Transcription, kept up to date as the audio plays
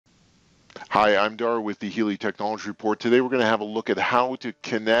Hi, I'm Dar with the Healy Technology Report. Today we're going to have a look at how to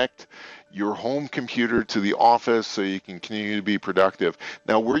connect your home computer to the office so you can continue to be productive.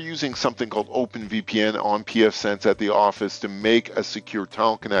 Now we're using something called OpenVPN on pfSense at the office to make a secure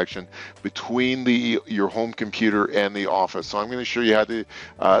tunnel connection between your home computer and the office. So I'm going to show you how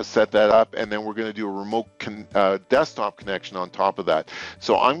to set that up, and then we're going to do a remote desktop connection on top of that.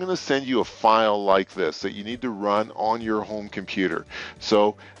 So I'm going to send you a file like this that you need to run on your home computer.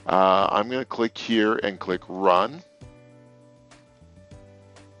 So I'm going to click here and click Run.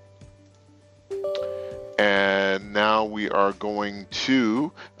 And now we are going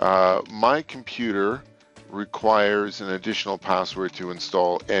to, my computer requires an additional password to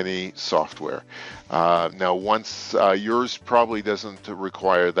install any software. Now once yours probably doesn't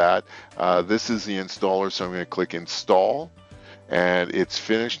require that, this is the installer, so I'm going to click Install. And it's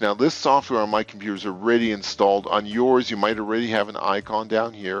finished. Now this software on my computer is already installed. On yours, you might already have an icon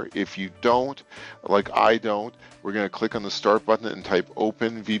down here. If you don't, like I don't, we're going to click on the Start button and type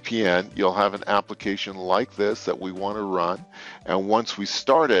OpenVPN. You'll have an application like this that we want to run. And once we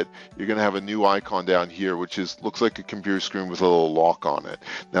start it, you're going to have a new icon down here, which looks like a computer screen with a little lock on it.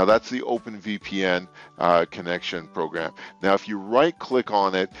 Now that's the OpenVPN connection program. Now if you right-click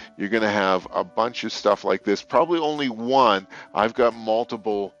on it, you're going to have a bunch of stuff like this. Probably only one. I've got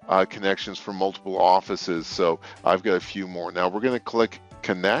multiple connections for multiple offices, so I've got a few more. Now we're going to click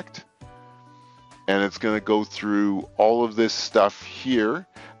Connect, and it's going to go through all of this stuff here.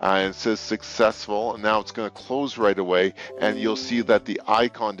 And it says successful, and now it's going to close right away, and you'll see that the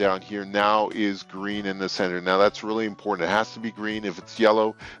icon down here now is green in the center. Now that's really important. It has to be green. If it's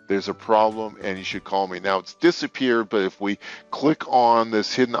yellow, there's a problem and you should call me. Now it's disappeared, but if we click on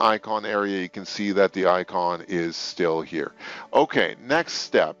this hidden icon area, you can see that the icon is still here. Okay, next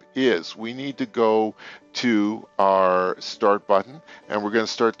step is we need to go to our Start button, and we're going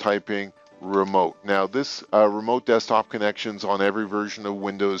to start typing remote. Now this remote desktop connections on every version of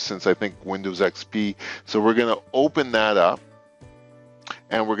Windows since I think Windows XP. So we're going to open that up,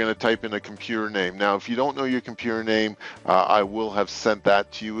 and we're going to type in a computer name. Now if you don't know your computer name, I will have sent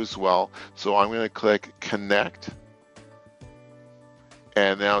that to you as well. So I'm going to click Connect,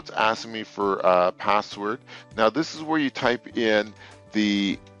 and now it's asking me for a password. Now this is where you type in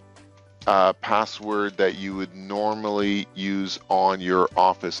the password that you would normally use on your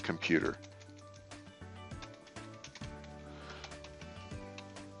office computer.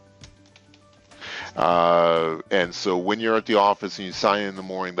 And so when you're at the office and you sign in the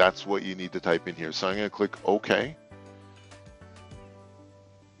morning, that's what you need to type in here. So I'm going to click OK.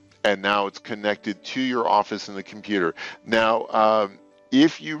 And now it's connected to your office and the computer. Now,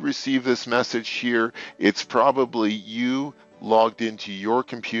 if you receive this message here, it's probably you logged into your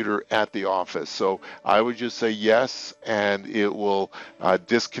computer at the office. So I would just say yes, and it will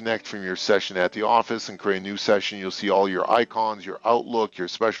disconnect from your session at the office and create a new session. You'll see all your icons, your Outlook, your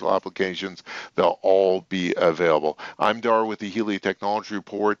special applications. They'll all be available. I'm Dar with the Healy Technology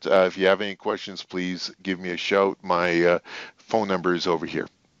Report. If you have any questions, please give me a shout. My phone number is over here.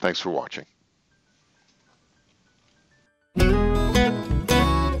 Thanks for watching.